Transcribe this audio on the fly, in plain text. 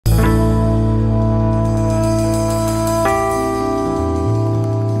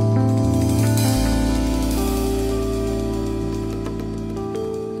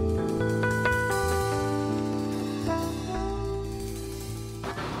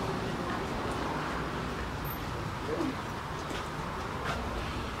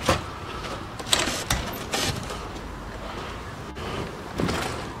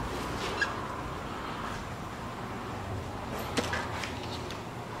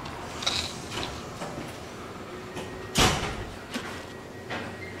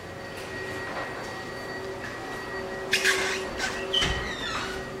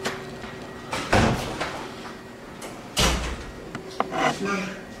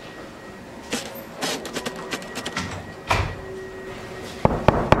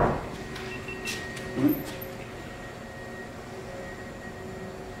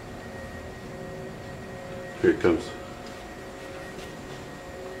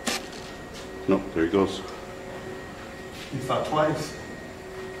Nope, there he goes. He thought twice.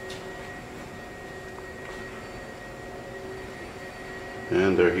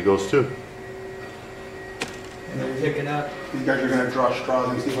 And there he goes too. And they're picking up. These guys are going to draw straws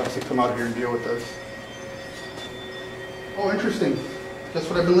and see who has to come out here and deal with this. Oh, interesting. That's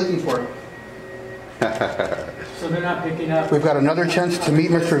what I've been looking for. So they're not picking up. We've got another chance to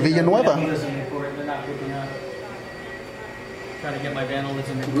meet Mr. Villanueva. Vandalism report, they're not picking up. Trying to get my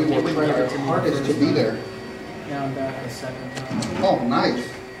vandalism report. We They will wouldn't try give it our to me the hardest to first be time. there. Now I'm back a second time. Oh, nice.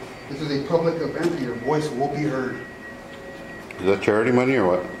 This is a public event. Your voice will be heard. Is that charity money or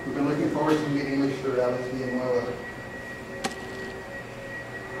what? We've been looking forward to meeting Mr. Alex Villanueva.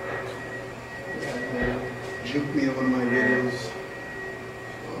 Juke me in one of my videos. So,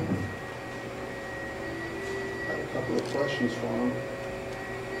 I have a couple of questions for him.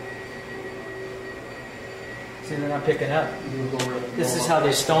 See, they're not picking up. We'll go over it. This is how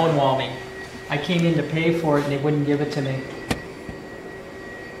they stonewall me. I came in to pay for it and they wouldn't give it to me.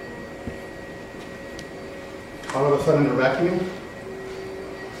 All of a sudden they're vacuuming?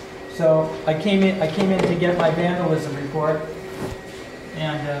 So I came in to get my vandalism report,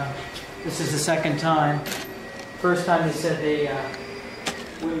 and this is the second time. First time they said they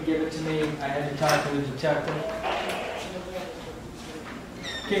wouldn't give it to me. I had to talk to the detective.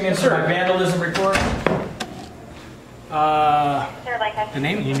 Came in for my vandalism report. The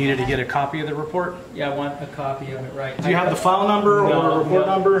name? You needed to get a copy of the report? Yeah, I want a copy of it, right? Do you have the file number or the report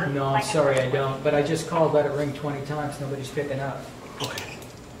number? No, I'm sorry, I don't. But I just called, let it ring 20 times. Nobody's picking up. Okay.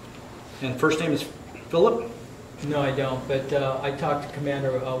 And first name is Philip? No, I don't. But I talked to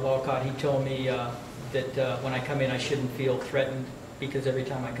Commander Walcott. He told me that when I come in, I shouldn't feel threatened because every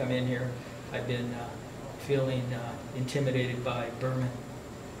time I come in here, I've been feeling intimidated by Berman.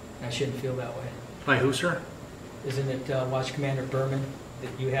 And I shouldn't feel that way. By who, sir? Isn't it Watch Commander Berman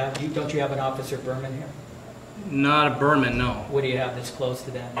that you have? Don't you have an Officer Berman here? Not a Berman, no. What do you have that's close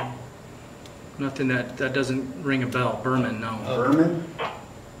to that name? Nothing that doesn't ring a bell. Berman, no. Berman?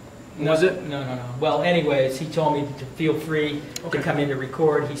 Was it? No. Well, anyways, he told me to feel free Okay. to come in to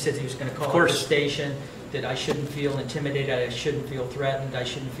record. He says he was going to call Of up the course. station, that I shouldn't feel intimidated, I shouldn't feel threatened, I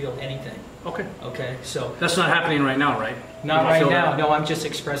shouldn't feel anything. Okay. Okay, so That's not happening right now, right? not You don't right feel now. that? No, I'm just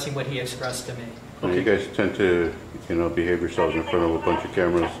expressing what he expressed to me. And you guys tend to, behave yourselves in front of a bunch of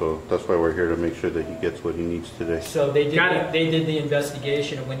cameras, so that's why we're here to make sure that he gets what he needs today. So they Got it. did the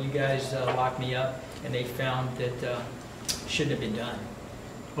investigation, and when you guys locked me up, and they found that shouldn't have been done.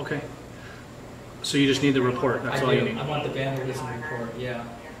 Okay. So you just need the report. That's all you need. I want the vandalism report. Yeah.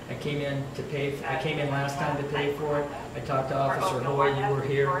 I came in to pay. I came in last time to pay for it. I talked to Officer Hoy. You were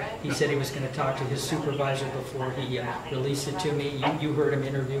here. He said he was going to talk to his supervisor before he released it to me. You heard him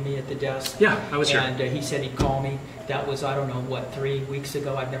interview me at the desk. Yeah, I was here. And he said he'd call me. That was, I don't know, what, 3 weeks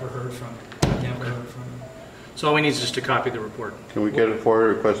ago. I've never heard from him. Never heard from him. So all we need is just a copy of the report. Can we get it for a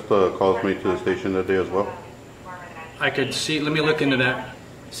request calls made to the station that day as well? I could see. Let me look into that.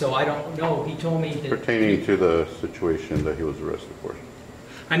 So I don't know. He told me that. Pertaining to the situation that he was arrested for.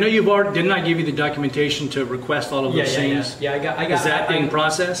 I know you've already. Didn't I give you the documentation to request all of those things? Yeah, I got. Is that in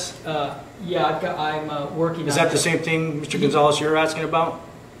process? Yeah, I'm working. Is on that the it. same thing, Mr. Gonzalez, you're asking about?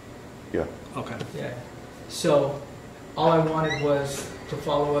 Yeah. Okay. Yeah. So, all I wanted was to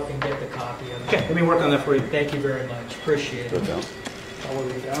follow up and get the copy of it. Okay, let me work on that for you. Thank you very much. Appreciate Go it. down. I'll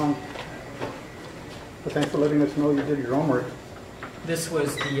leave it down. But thanks for letting us know you did your homework. This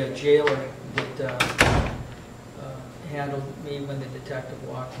was the jailer that handled me when the detective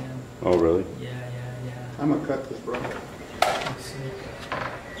walked in. Oh, really? Yeah. I'm gonna cut this, bro. Let's see.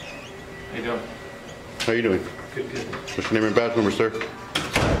 How you doing? How you doing? Good. What's your name and badge number, sir?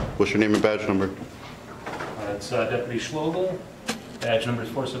 What's your name and badge number? It's Deputy Schloegel. Badge number is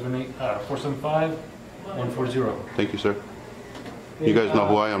 475-140. Thank you, sir. You guys know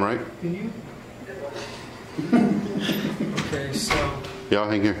who I am, right? Okay, so Yeah, I'll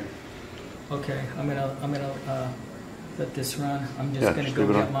hang here. okay, I'm gonna let this run. I'm just Yeah, gonna just go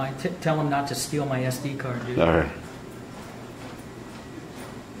leave it get on. my. Tell him not to steal my SD card, dude. All right.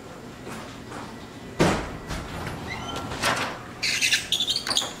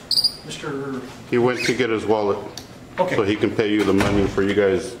 Mr. He went to get his wallet. Okay. So he can pay you the money for you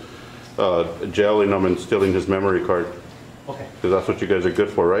guys jailing him and stealing his memory card. Okay. Because that's what you guys are good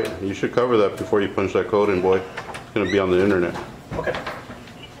for, right? You should cover that before you punch that code in, boy. It's going to be on the internet. Okay.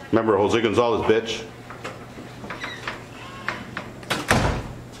 Remember, Jose Gonzalez, bitch.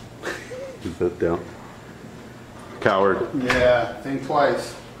 Sit down. Coward. Yeah, think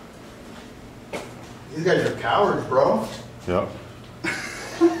twice. These guys are cowards, bro. Yep.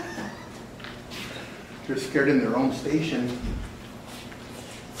 They're scared in their own station.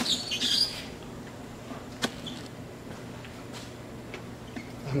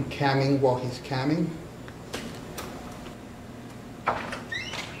 I'm camming while he's camming.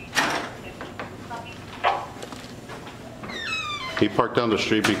 He parked down the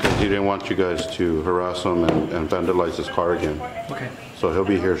street because he didn't want you guys to harass him and vandalize his car again. Okay. So he'll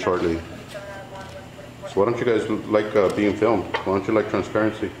be here shortly. So why don't you guys like being filmed? Why don't you like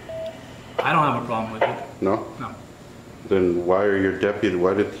transparency? I don't have a problem with it. No? No. Then why are your deputy,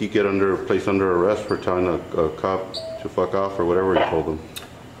 why did he get placed under arrest for telling a cop to fuck off or whatever he told him?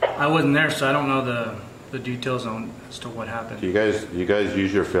 I wasn't there, so I don't know the details on as to what happened. Do you guys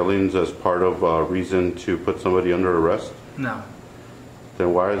use your feelings as part of reason to put somebody under arrest? No.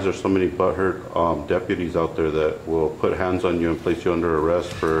 Then why is there so many butthurt deputies out there that will put hands on you and place you under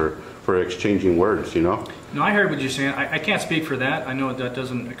arrest for exchanging words, you know? No, I heard what you're saying. I can't speak for that. I know that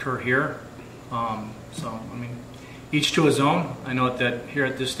doesn't occur here. So, I mean, each to his own. I know that here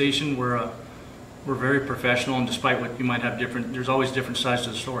at this station, we're very professional, and despite what you might have there's always different sides to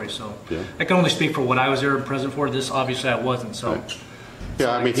the story. So, Yeah. I can only speak for what I was there and present for. This, obviously, I wasn't, so. Right.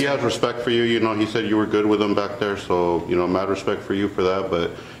 Yeah, I mean, he has respect for you. You know, he said you were good with him back there, so, you know, mad respect for you for that.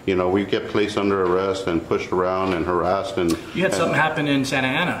 But, you know, we get placed under arrest and pushed around and harassed. And You had something happen in Santa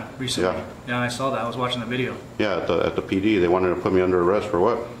Ana recently. Yeah. Yeah, I saw that. I was watching the video. Yeah, at the PD, they wanted to put me under arrest for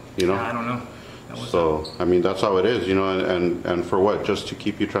what? You know? Yeah, I don't know. That was So, I mean, that's how it is, you know, and for what? Just to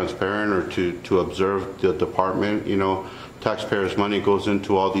keep you transparent or to observe the department, you know? Taxpayers' money goes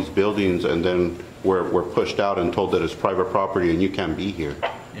into all these buildings and then we're pushed out and told that it's private property and you can't be here,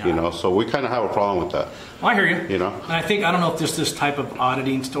 Yeah. you know? So we kind of have a problem with that, I hear you. you know? And I think, I don't know if this type of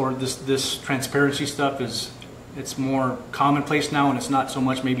auditing or this transparency stuff it's more commonplace now, and it's not so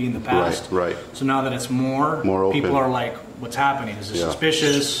much maybe in the past. Right. So now that it's more open. people are like, what's happening? Is this Yeah.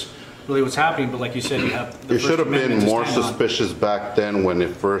 suspicious? Really what's happening? But like you said, you have the It First should have been Amendment to more stand on. suspicious back then when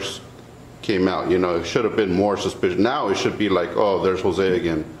it first came out, you know? It should have been more suspicious. Now it should be like, oh, there's Jose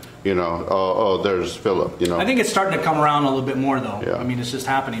again, you know? Oh, there's Philip, you know? I think it's starting to come around a little bit more though. Yeah. I mean, it's just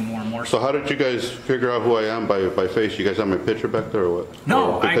happening more and more. So how did you guys figure out who I am by face? You guys have my picture back there or what?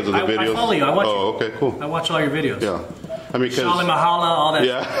 No, Or because of the I videos? follow you. I watch Oh, okay, cool. I watch all your videos. Yeah. I mean, Shali because... Mahala, all that.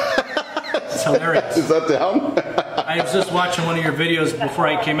 Yeah. It's hilarious. Is that down? I was just watching one of your videos before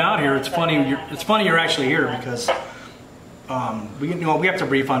I came out here. It's funny. It's funny you're actually here because we have to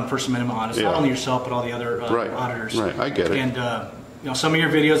brief on First Amendment audits. Yeah. Not only yourself, but all the other Right. auditors. Right, I get it. And you know, some of your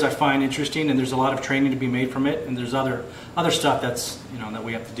videos I find interesting, and there's a lot of training to be made from it. And there's other stuff that's that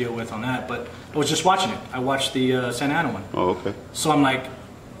we have to deal with on that. But I was just watching it. I watched the Santa Ana one. Oh, okay. So I'm like,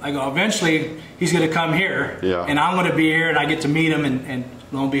 I go, eventually he's going to come here, Yeah. and I'm going to be here, and I get to meet him, and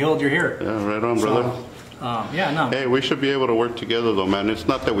lo and behold, you're here. Yeah, right on, So, brother. yeah, no. Hey, we should be able to work together though, man. It's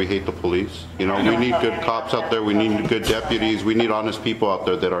not that we hate the police. You know, we need good cops out there. We need good deputies. We need honest people out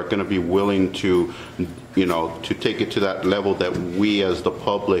there that are going to be willing to, to take it to that level that we as the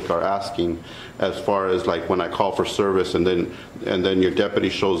public are asking, as far as like when I call for service and then your deputy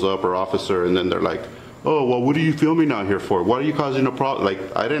shows up or officer and then they're like, oh, well, what are you filming out here for? What are you causing a problem? Like,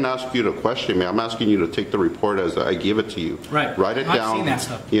 I didn't ask you to question me. I'm asking you to take the report as I give it to you. Right. Write it down. I've seen that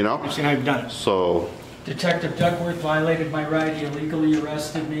stuff. You know? I've seen how you've done it. So, Detective Duckworth violated my right. He illegally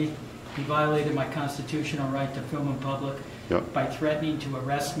arrested me. He violated my constitutional right to film in public Yep. by threatening to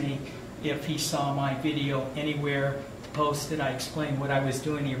arrest me if he saw my video anywhere posted. I explained what I was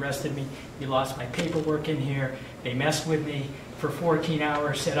doing. He arrested me. He lost my paperwork in here. They messed with me for 14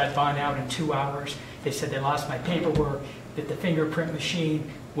 hours, said I'd find out in 2 hours. They said they lost my paperwork, that the fingerprint machine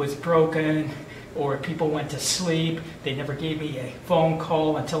was broken, or people went to sleep. They never gave me a phone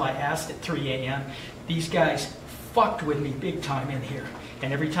call until I asked at 3 a.m. These guys fucked with me big time in here.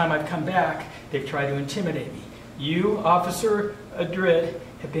 And every time I've come back, they've tried to intimidate me. You, Officer Adrid,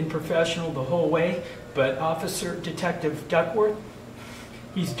 have been professional the whole way, but Officer Detective Duckworth,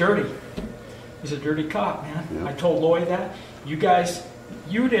 he's dirty. He's a dirty cop, man. Yeah. I told Lloyd that. You guys,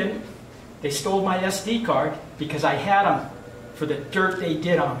 you didn't. They stole my SD card because I had them for the dirt they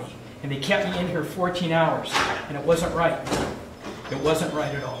did on me. And they kept me in here 14 hours. And it wasn't right. It wasn't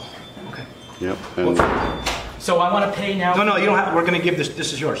right at all. Okay. yep. And So I want to pay now. No, you don't have, we're going to give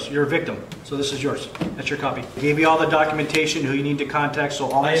this is yours. You're a victim. So this is yours. That's your copy. I gave you all the documentation, who you need to contact, so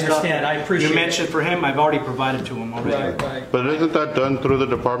all that I stuff. understand. I appreciate You it. mentioned for him, I've already provided to him already. Right. But isn't that done through the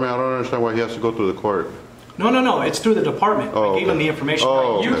department? I don't understand why he has to go through the court. No, it's through the department. Oh, I gave him okay. the information.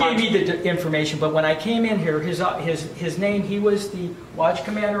 Oh, You okay. gave me the information, but when I came in here, his name, he was the watch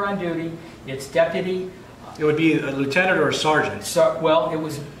commander on duty. It's deputy. It would be a lieutenant or a sergeant. So, well, it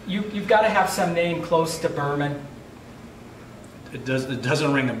was, you've got to have some name close to Berman. It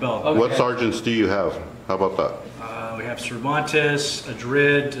doesn't ring a bell. Okay. What sergeants do you have? How about that? We have Cervantes,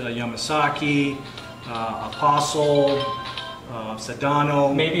 Adrid, Yamasaki, Apostle,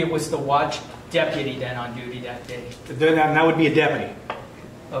 Sedano. Maybe it was the watch deputy then on duty that day. Then that would be a deputy.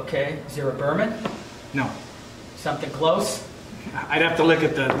 Okay, is there a Berman? No. Something close? I'd have to look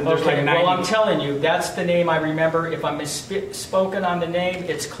at the, there's Okay, like 90. well, I'm telling you, that's the name I remember. If I'm misspoken on the name,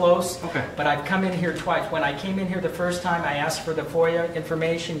 it's close. Okay. But I've come in here twice. When I came in here the first time, I asked for the FOIA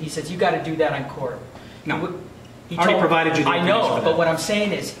information. He says, you got to do that in court. No. He Already told- provided you the I information know, for but that. what I'm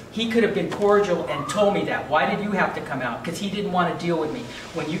saying is, he could have been cordial and told me that. Why did you have to come out? Because he didn't want to deal with me.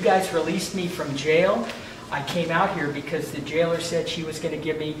 When you guys released me from jail, I came out here because the jailer said she was going to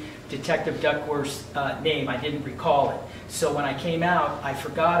give me Detective Duckworth's name. I didn't recall it. So when I came out, I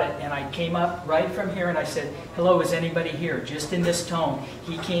forgot it, and I came up right from here and I said, hello, is anybody here? Just in this tone.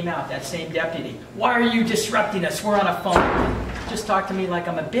 He came out, that same deputy. Why are you disrupting us? We're on a phone. Just talked to me like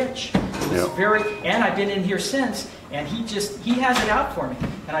I'm a bitch. It was Yep. very, and I've been in here since, and he has it out for me.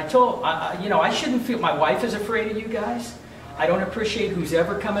 And I told, you know, I shouldn't feel, my wife is afraid of you guys. I don't appreciate who's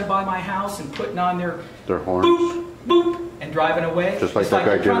ever coming by my house and putting on their horns. boop, boop, and driving away. Just like It's that guy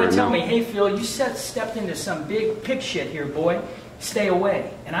they're did trying right to tell now. me, hey Phil, you stepped into some big pig shit here, boy. Stay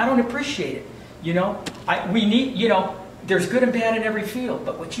away. And I don't appreciate it. You know, we need, you know, there's good and bad in every field,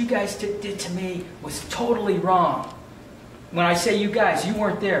 but what you guys did to me was totally wrong. When I say you guys, you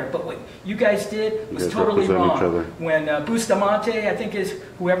weren't there, but what you guys did was You guys totally represent wrong. each other. When Bustamante, I think is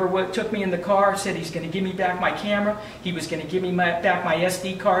whoever took me in the car, said he's going to give me back my camera, he was going to give me back my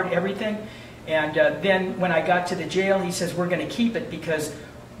SD card, everything. And then when I got to the jail, he says, we're going to keep it because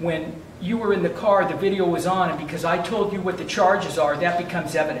when you were in the car, the video was on, and because I told you what the charges are, that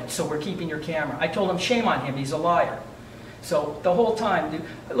becomes evidence, so we're keeping your camera. I told him, shame on him, he's a liar. So the whole time, dude,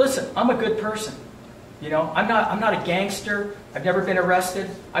 listen, I'm a good person. You know, I'm not a gangster. I've never been arrested.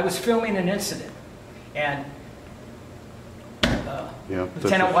 I was filming an incident, and Yeah,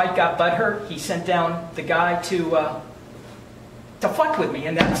 Lieutenant White got butthurt. He sent down the guy to fuck with me,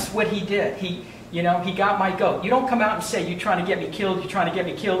 and that's what he did. He got my goat. You don't come out and say, you're trying to get me killed, you're trying to get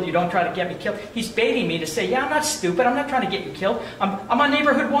me killed, you don't try to get me killed. He's baiting me to say, yeah, I'm not stupid, I'm not trying to get you killed. I'm on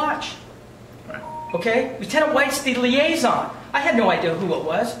Neighborhood Watch. Okay? Lieutenant White's the liaison. I had no idea who it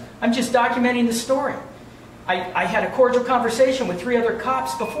was. I'm just documenting the story. I had a cordial conversation with 3 other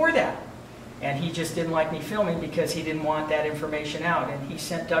cops before that. And he just didn't like me filming because he didn't want that information out. And he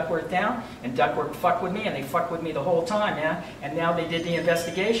sent Duckworth down, and Duckworth fucked with me, and they fucked with me the whole time, man. And now they did the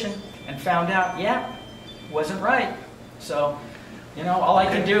investigation and found out, yeah, wasn't right. So, you know, all I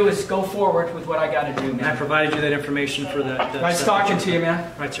can do is go forward with what I got to do, And I man. provided you that information for the Nice talking to you,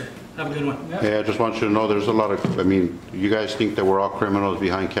 man. Right, sir. Have a good one. Hey, I just want you to know there's a lot of, I mean, you guys think that we're all criminals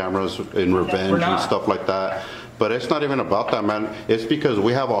behind cameras in revenge We're and not. stuff like that. But it's not even about that, man. It's because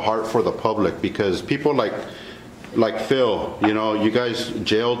we have a heart for the public, because people like Phil, you know, you guys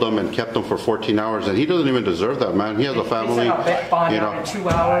jailed him and kept him for 14 hours, and he doesn't even deserve that, man. He has a They family, said I'll bet bond you out in know. 2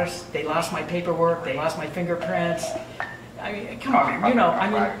 hours. They lost my paperwork. They lost my fingerprints. I mean, come on, you know. I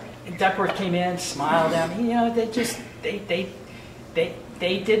mean, Duckworth came in, smiled at me. You know, they just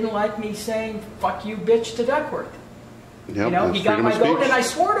they didn't like me saying "fuck you, bitch" to Duckworth. Yep, You know, it's he got freedom my of vote, speech. and I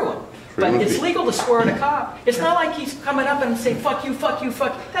swore to him. Freedom But of it's speech. legal to swear at a cop. It's not like he's coming up and saying "fuck you, fuck you,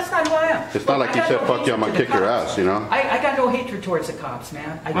 fuck." That's not who I am. It's not Look, like I he got said, no "Fuck you, I'm gonna hatred to kick the your cops. ass," you know? I got no hatred towards the cops,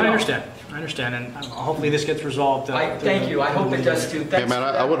 man. I don't. understand. I understand, and hopefully this gets resolved. Thank you. I hope it does too. Hey, Thanks man, for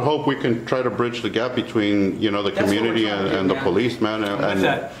I that. would hope we can try to bridge the gap between, you know, the That's what we're community trying to do, and the man. police, man. with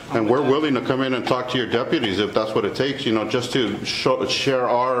that. I'm And with we're that. willing to come in and talk to your deputies if that's what it takes, you know, just to share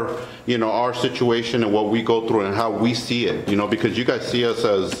our, you know, our situation and what we go through and how we see it, you know, because you guys see us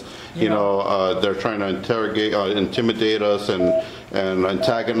as, you know, they're trying to intimidate us and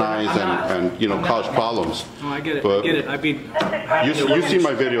antagonize I'm not. and you know, I'm cause not. problems. No, I get it. But- I get it. I'd be You see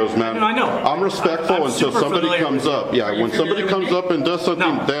my videos, man. No, I know. I'm respectful I'm until super somebody familiar comes with you. up. Yeah, Are you when somebody familiar with comes me? up and does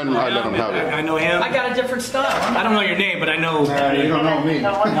something, No. then I let them have it. I know him. I got a different style. I don't know your name, but I know. You don't know me.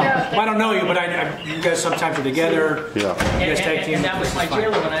 I don't know you, but you guys sometimes are together. Yeah. You guys tag team. And that was my It's fine.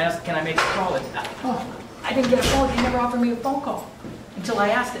 jailer when I asked, can I make a call? I didn't get a phone. He never offered me a phone call until I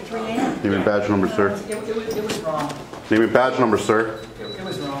asked at 3 a.m. Name and badge number, sir. It was wrong. Name and badge number, sir. It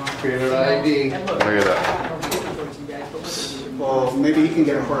was wrong. Created ID. And look, Look at that. I don't have no towards you guys, but look at you. Well, maybe he can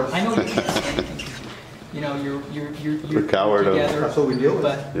get it for us. I know you can't say anything. You know, you're coward of- together, That's what we deal with.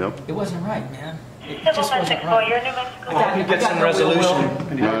 but Yep. it wasn't right, man. It Civil just wasn't Mexico, right. you're New Mexico. I hope you get some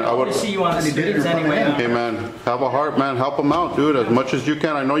resolution. Man, I I would. want to see you on the And he did it in streets front of anyway. him. Hey, man, have a heart, man. Help him out, dude, as much as you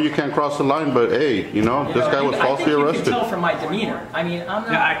can. I know you can't cross the line, but hey, you know, this guy was I think falsely you arrested. can tell from my demeanor. I mean, I'm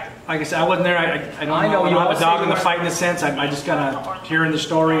not. Yeah, like I said, I wasn't there. I don't I know I you don't have all a dog say in the you fight in a sense. I just kind of hearing the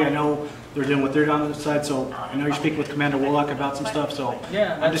story. I know they're doing what they're doing on the side. So I know you're speaking with Commander Woloch about some stuff. So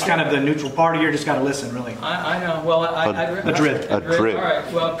Yeah, I'm just kind of the neutral party here. Just got to listen, really. I know, well, Madrid. Madrid. All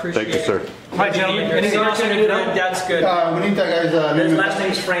right, well, appreciate it. Thank you, sir. All right, gentlemen. Anything else I can do to help? That's good. We need that guy's His name. last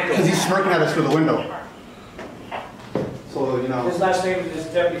name is Franco. Because he's smirking at us through the window. So, you know. His last name is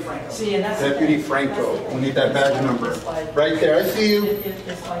Deputy Franco. See, and that's. Deputy Franco, we need that badge number. Right there, I see you.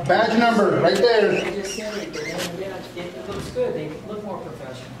 Badge number, right there. They just said it, but yeah, it looks good, they look more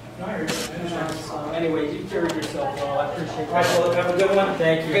professional. So anyway, you carried yourself well, I appreciate it. All right, well, have a good one.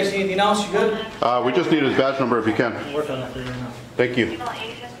 Thank You you. guys need anything else? You good? We just need his badge number if you can. Work on that for you right now. Thank you. Asian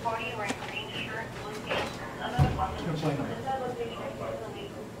party wearing green shirt, blue pants, another one.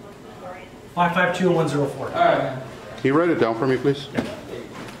 552-104. All right, man. Can you write it down for me, please?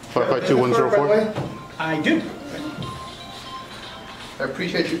 552104. I do. I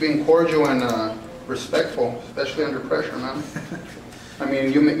appreciate you being cordial and respectful, especially under pressure, man. I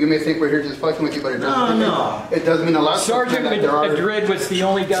mean, you may think we're here just fucking with you, but it doesn't. No. It does mean a lot. Sergeant that there are- Madrid was the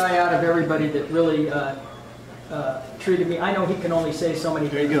only guy out of everybody that really treated me. I know he can only say so many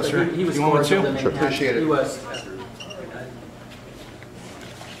There you things, go, but sir. he was You want one cordial too? to me. Sure, appreciate it. He was.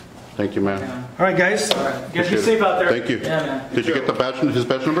 Thank you, man. All right, guys. You guys be Appreciate it. safe out there. Thank you. Yeah, man. Did you get the badge, his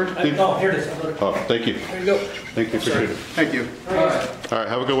badge number? No, here it is. Oh, thank you. There you go. Thank you, appreciate it. Thank you. All right. All right,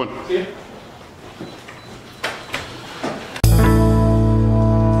 have a good one. See you.